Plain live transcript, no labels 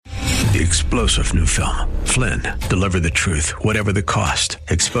the explosive new film, Flynn, deliver the truth, whatever the cost.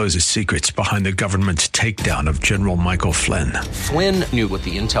 Exposes secrets behind the government's takedown of General Michael Flynn. Flynn knew what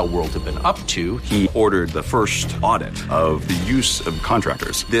the intel world had been up to. He ordered the first audit of the use of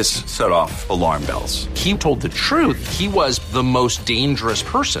contractors. This set off alarm bells. He told the truth. He was the most dangerous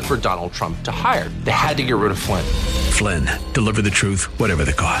person for Donald Trump to hire. They had to get rid of Flynn. Flynn, deliver the truth, whatever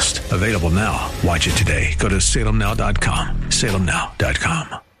the cost. Available now. Watch it today. Go to salemnow.com.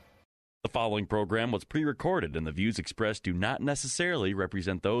 salemnow.com. The following program was pre-recorded, and the views expressed do not necessarily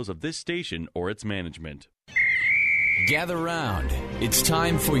represent those of this station or its management. Gather round. It's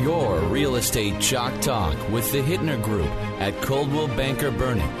time for your Real Estate Chalk Talk with the Hittner Group at Coldwell Banker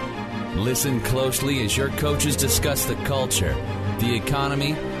Burnett. Listen closely as your coaches discuss the culture, the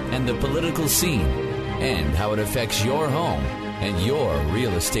economy, and the political scene, and how it affects your home and your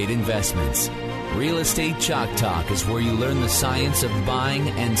real estate investments. Real Estate Chalk Talk is where you learn the science of buying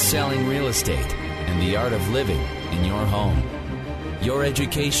and selling real estate and the art of living in your home. Your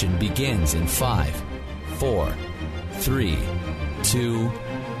education begins in 5, 4, 3, 2,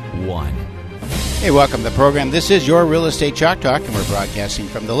 1. Hey, welcome to the program. This is your Real Estate Chalk Talk, and we're broadcasting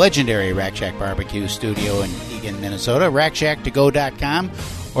from the legendary Rack Shack Barbecue Studio in Eagan, Minnesota. RackShackToGo.com.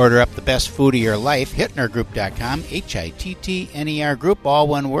 Order up the best food of your life. HittnerGroup.com. HITTNER Group, all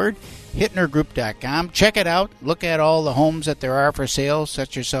one word. HittnerGroup.com. Check it out. Look at all the homes that there are for sale.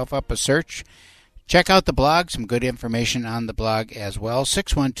 Set yourself up a search. Check out the blog. Some good information on the blog as well.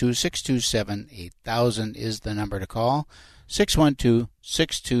 612-627-8000 is the number to call.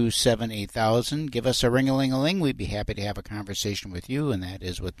 612-627-8000. Give us a ring-a-ling-a-ling. We'd be happy to have a conversation with you, and that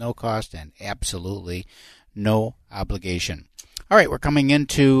is with no cost and absolutely no obligation. All right, we're coming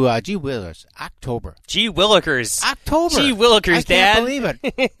into Gee Willikers, October. Gee Willikers. October. Gee Willikers, Dad. I can't believe it.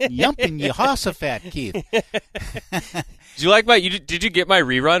 Yumping Jehoshaphat, Keith. Did you like did you get my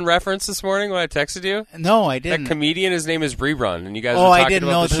rerun reference this morning when I texted you? No, I didn't. That comedian, his name is Rerun, and you guys were talking I didn't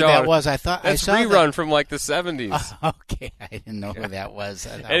about know the who show. that was. I thought That's I saw Rerun that. from like the 70s. Okay, I didn't know who that was.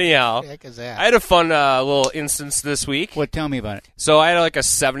 Anyhow, what the heck is that? I had a fun little instance this week. What? Tell me about it. So I had like a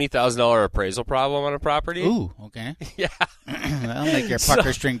 $70,000 appraisal problem on a property. Ooh, okay. Yeah. That'll make your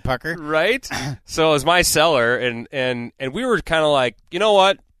pucker string pucker. Right? So it was my seller, and we were kind of like, you know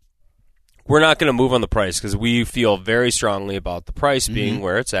what? We're not going to move on the price because we feel very strongly about the price being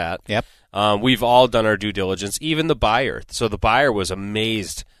where it's at. Yep. We've all done our due diligence, even the buyer. So the buyer was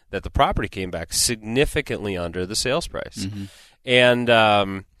amazed that the property came back significantly under the sales price. And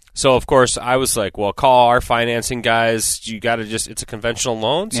so, of course, I was like, well, call our financing guys. You got to it's a conventional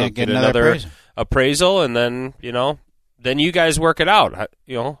loan. So get another appraisal, and then, then you guys work it out.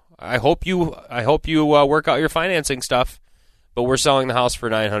 I hope you work out your financing stuff. But we're selling the house for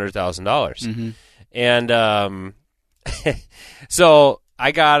 $900,000. And so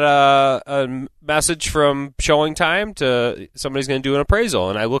I got a message from Showing Time to somebody's going to do an appraisal.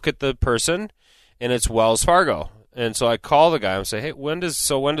 And I look at the person, and it's Wells Fargo. And so I call the guy and say, hey, when does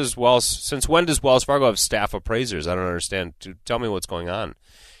Wells Fargo have staff appraisers? I don't understand. Tell me what's going on. And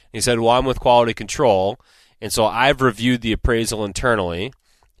he said, well, I'm with Quality Control. And so I've reviewed the appraisal internally,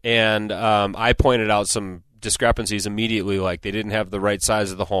 and I pointed out some discrepancies immediately, like they didn't have the right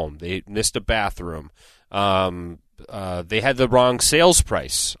size of the home, they missed a bathroom, they had the wrong sales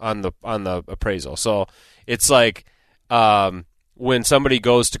price on the appraisal. So it's like when somebody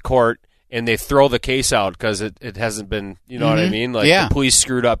goes to court and they throw the case out because it hasn't been, you know what I mean? Like the police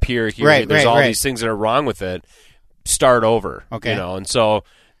screwed up here. Right, there's all these things that are wrong with it. Start over. Okay. And so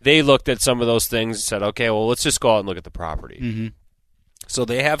they looked at some of those things and said, okay, well, let's just go out and look at the property. So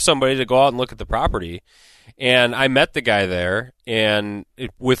they have somebody to go out and look at the property. And I met the guy there, and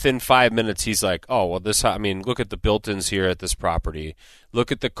within 5 minutes, he's like, oh, well, look at the built-ins here at this property.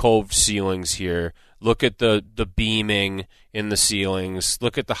 Look at the coved ceilings here. Look at the beaming in the ceilings.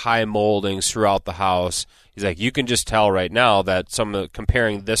 Look at the high moldings throughout the house. He's like, you can just tell right now that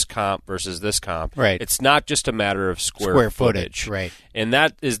comparing this comp versus this comp, it's not just a matter of square footage. Right. And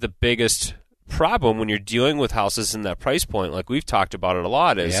that is the biggest problem when you're dealing with houses in that price point, like we've talked about it a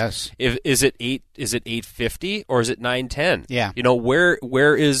lot, is is it $850 or is it $910? Yeah.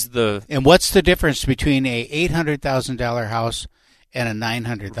 Where is the and what's the difference between a $800,000 house and a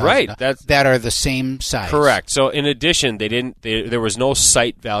 $900,000? Right, that are the same size. Correct. So in addition, there was no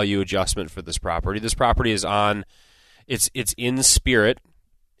site value adjustment for this property. This property is it's in Spirit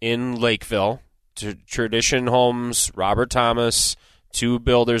in Lakeville. Tradition Homes, Robert Thomas, two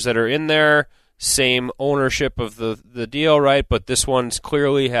builders that are in there. Same ownership of the deal, right? But this one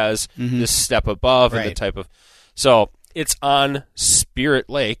clearly has this step above and the type of. So it's on Spirit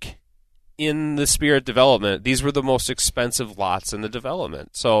Lake in the Spirit development, these were the most expensive lots in the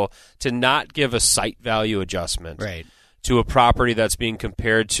development. So to not give a site value adjustment to a property that's being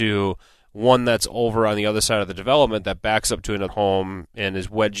compared to one that's over on the other side of the development that backs up to another home and is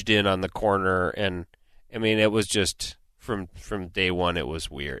wedged in on the corner. And, I mean, it was just, from day one, it was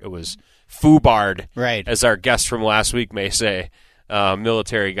weird. It was foobarred, as our guest from last week may say.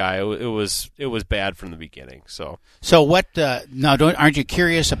 Military guy. It was bad from the beginning. So what? Now, aren't you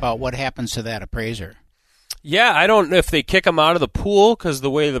curious about what happens to that appraiser? Yeah, I don't know if they kick them out of the pool, because the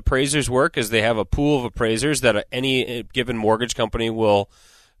way the appraisers work is they have a pool of appraisers that any given mortgage company will,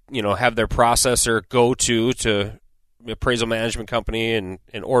 have their processor go to appraisal management company and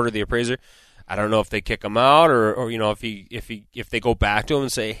order the appraiser. I don't know if they kick him out or if they go back to him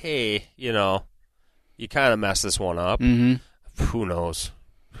and say, hey, you kind of messed this one up. Mm-hmm. Who knows?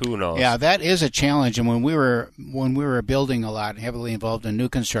 Yeah, that is a challenge. And when we were building a lot, heavily involved in new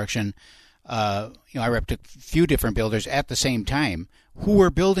construction, I repped a few different builders at the same time who were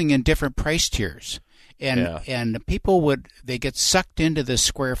building in different price tiers, and people they get sucked into this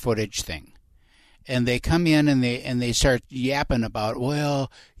square footage thing, and they come in and they start yapping about, well,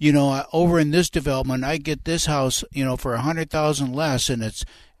 over in this development I get this house, for $100,000 less,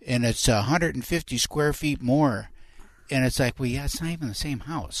 and it's 150 square feet more. And it's like, well, yeah, it's not even the same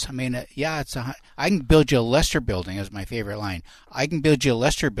house. I mean, I can build you a Lester building, is my favorite line. I can build you a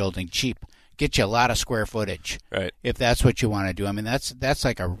Lester building cheap, get you a lot of square footage, if that's what you want to do. I mean, that's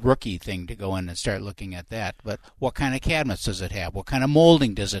like a rookie thing to go in and start looking at that. But what kind of cabinets does it have? What kind of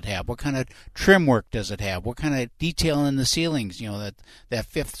molding does it have? What kind of trim work does it have? What kind of detail in the ceilings? That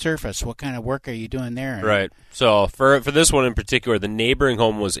fifth surface. What kind of work are you doing there? Right. So for this one in particular, the neighboring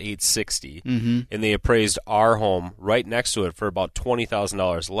home was $860, and they appraised our home right next to it for about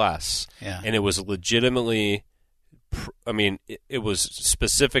 $20,000 less. Yeah. And it was legitimately, it was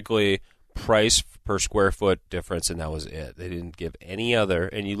specifically price per square foot difference, and that was it. They didn't give any other.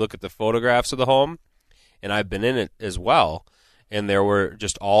 And you look at the photographs of the home, and I've been in it as well, and there were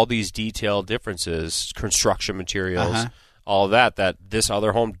just all these detailed differences, construction materials, all of that this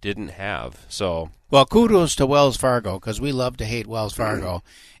other home didn't have. So, well, kudos to Wells Fargo, because we love to hate Wells Fargo,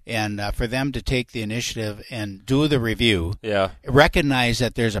 and for them to take the initiative and do the review, recognize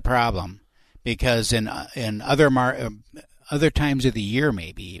that there's a problem, because in other times of the year,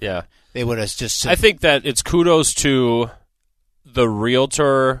 maybe they would have just said, I think that it's kudos to the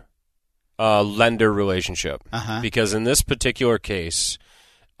realtor lender relationship, because in this particular case,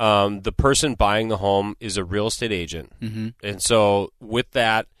 the person buying the home is a real estate agent, and so with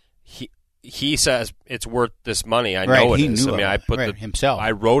that, he says it's worth this money. I know it is. I mean, I put himself.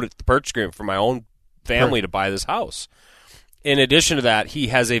 I wrote the purchase agreement for my own family to buy this house. In addition to that, he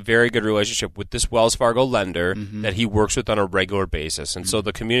has a very good relationship with this Wells Fargo lender that he works with on a regular basis. And so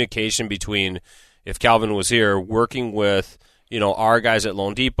the communication between, if Calvin was here, working with, our guys at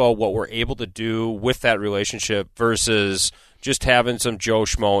Loan Depot, what we're able to do with that relationship versus just having some Joe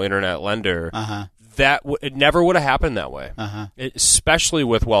Schmo internet lender, it never would have happened that way. Especially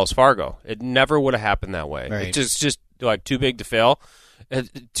with Wells Fargo. It never would have happened that way. Right. It's just like too big to fail.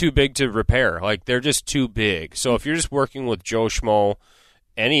 Too big to repair. Like, they're just too big. So if you're just working with Joe Schmo,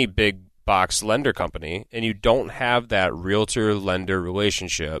 any big box lender company, and you don't have that realtor-lender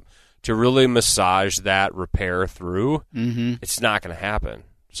relationship to really massage that repair through, it's not going to happen.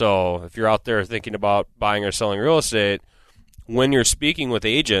 So if you're out there thinking about buying or selling real estate, when you're speaking with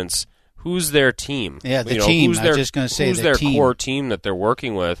agents, who's their team? Yeah, the team. I was just going to say, who's their core team that they're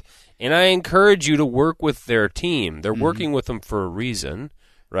working with? And I encourage you to work with their team. They're working with them for a reason,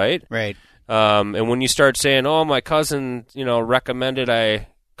 right? Right. And when you start saying, "Oh, my cousin, recommended I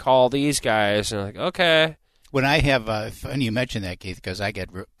call these guys," and like, okay. When I have, and you mentioned that, Keith, because I get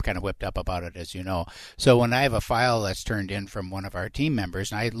kind of whipped up about it, as you know. So when I have a file that's turned in from one of our team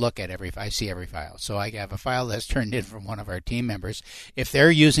members, and I see every file. So I have a file that's turned in from one of our team members. If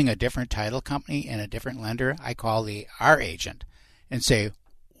they're using a different title company and a different lender, I call our agent and say,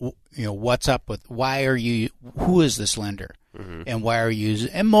 what's up with, who is this lender? And why are you,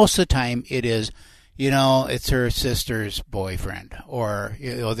 and most of the time it is, it's her sister's boyfriend, or,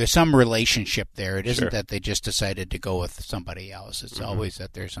 there's some relationship there. It isn't that they just decided to go with somebody else. It's always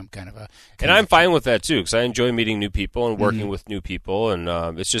that there's some kind of a connection. And I'm fine with that too, because I enjoy meeting new people and working with new people. And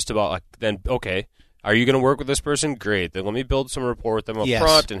it's just about okay, are you going to work with this person? Great. Then let me build some rapport with them up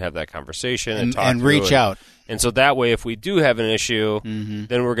front and have that conversation and talk and reach out. And so that way, if we do have an issue,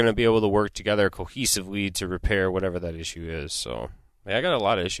 then we're going to be able to work together cohesively to repair whatever that issue is. So, I got a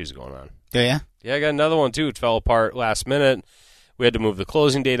lot of issues going on. Yeah? Yeah, I got another one, too. It fell apart last minute. We had to move the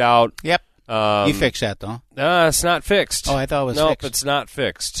closing date out. Yep. You fixed that, though? It's not fixed. Oh, I thought it was fixed. fixed. Nope, it's not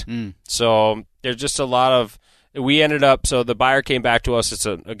fixed. So there's just a lot of... We ended up... So the buyer came back to us. It's,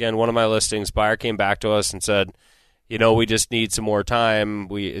 again, one of my listings. Buyer came back to us and said, we just need some more time.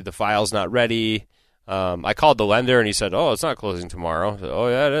 The file's not ready. I called the lender, and he said, it's not closing tomorrow. I said,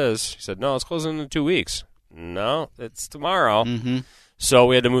 yeah, it is. He said, no, it's closing in 2 weeks. No, it's tomorrow. Mm-hmm. So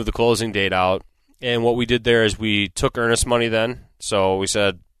we had to move the closing date out. And what we did there is we took earnest money then. So we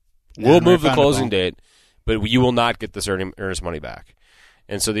said, we'll move the closing date, but you will not get this earnest money back.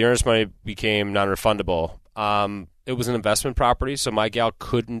 And so the earnest money became non-refundable. It was an investment property, so my gal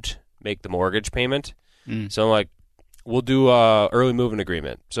couldn't make the mortgage payment. So I'm like, we'll do a early moving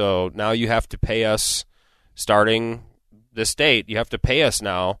agreement. So now you have to pay us starting this date. You have to pay us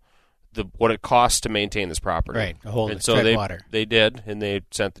now what it costs to maintain this property. Right, hold and it, so tread water. They did, and they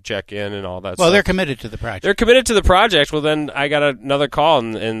sent the check in and all that stuff. Well, they're committed to the project. They're committed to the project. Well, then I got another call,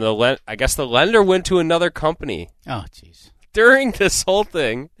 and I guess the lender went to another company. Oh, jeez. During this whole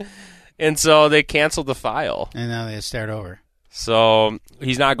thing, and so they canceled the file. And now they start over. So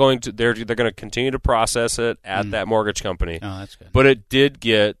he's not going to. They're going to continue to process it at that mortgage company. Oh, that's good. But it did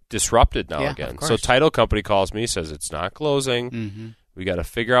get disrupted now Yeah, again. of course. So title company calls me, says it's not closing. Mm-hmm. We got to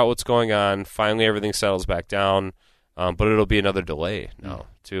figure out what's going on. Finally, everything settles back down, but it'll be another delay now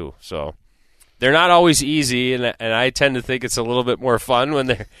too. So they're not always easy, and I tend to think it's a little bit more fun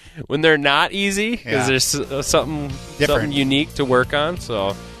when they're not easy because there's something unique to work on.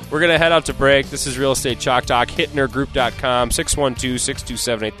 So we're gonna head out to break. This is Real Estate Chalk Talk. HittnerGroup.com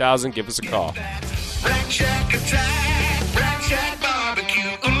 612-627-8000. Give us a call. Rack Shack attack, Rack Shack barbecue.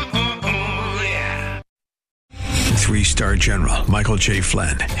 Yeah. 3-star General Michael J.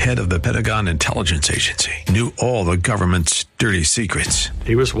 Flynn, head of the Pentagon Intelligence Agency, knew all the government's dirty secrets.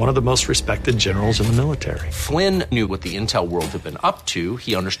 He was one of the most respected generals in the military. Flynn knew what the intel world had been up to.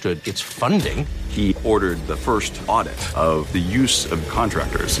 He understood its funding. He ordered the first audit of the use of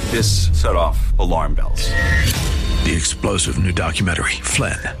contractors. This set off alarm bells. The explosive new documentary,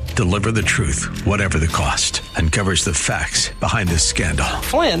 Flynn, Deliver the Truth, Whatever the Cost, uncovers the facts behind this scandal.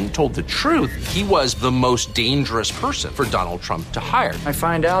 Flynn told the truth. He was the most dangerous person for Donald Trump to hire. I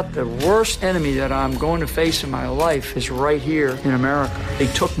find out the worst enemy that I'm going to face in my life is right here in America. They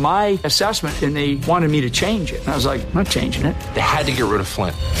took my assessment and they wanted me to change it. And I was like, I'm not changing it. They had to get rid of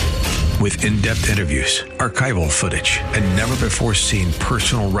Flynn. With in-depth interviews, archival footage, and never-before-seen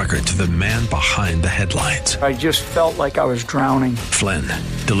personal records of the man behind the headlines. I just felt like I was drowning. Flynn,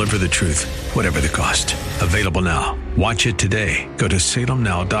 Deliver the Truth, Whatever the Cost. Available now. Watch it today. Go to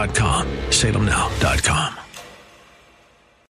salemnow.com. salemnow.com.